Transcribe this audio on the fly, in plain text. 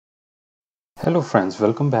Hello friends,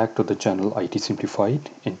 welcome back to the channel IT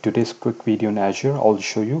Simplified. In today's quick video in Azure, I'll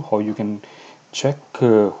show you how you can check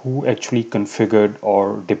who actually configured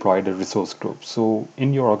or deployed a resource group. So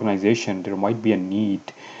in your organization, there might be a need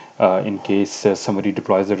in case somebody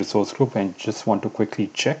deploys a resource group and just want to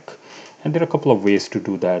quickly check. And there are a couple of ways to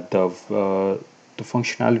do that. The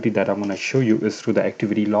functionality that I'm going to show you is through the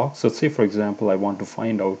activity log. So say for example, I want to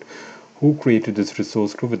find out who created this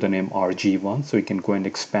resource group with the name RG1. So you can go and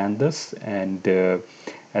expand this, and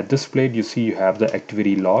at this plate you see you have the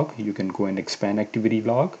activity log. You can go and expand activity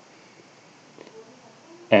log,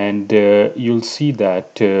 and you'll see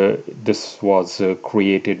that this was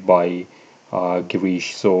created by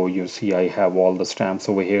Girish. So you see I have all the stamps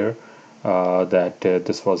over here that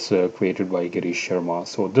this was created by Girish Sharma.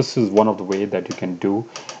 So this is one of the way that you can do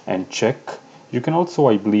and check. You can also,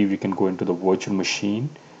 I believe, you can go into the virtual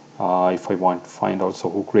machine. If I want to find also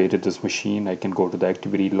who created this machine, I can go to the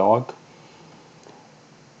activity log,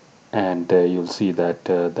 and you'll see that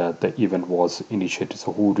that the event was initiated.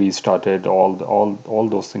 So who restarted all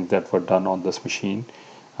those things that were done on this machine,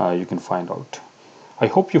 you can find out. I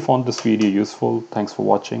hope you found this video useful. Thanks for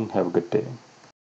watching. Have a good day.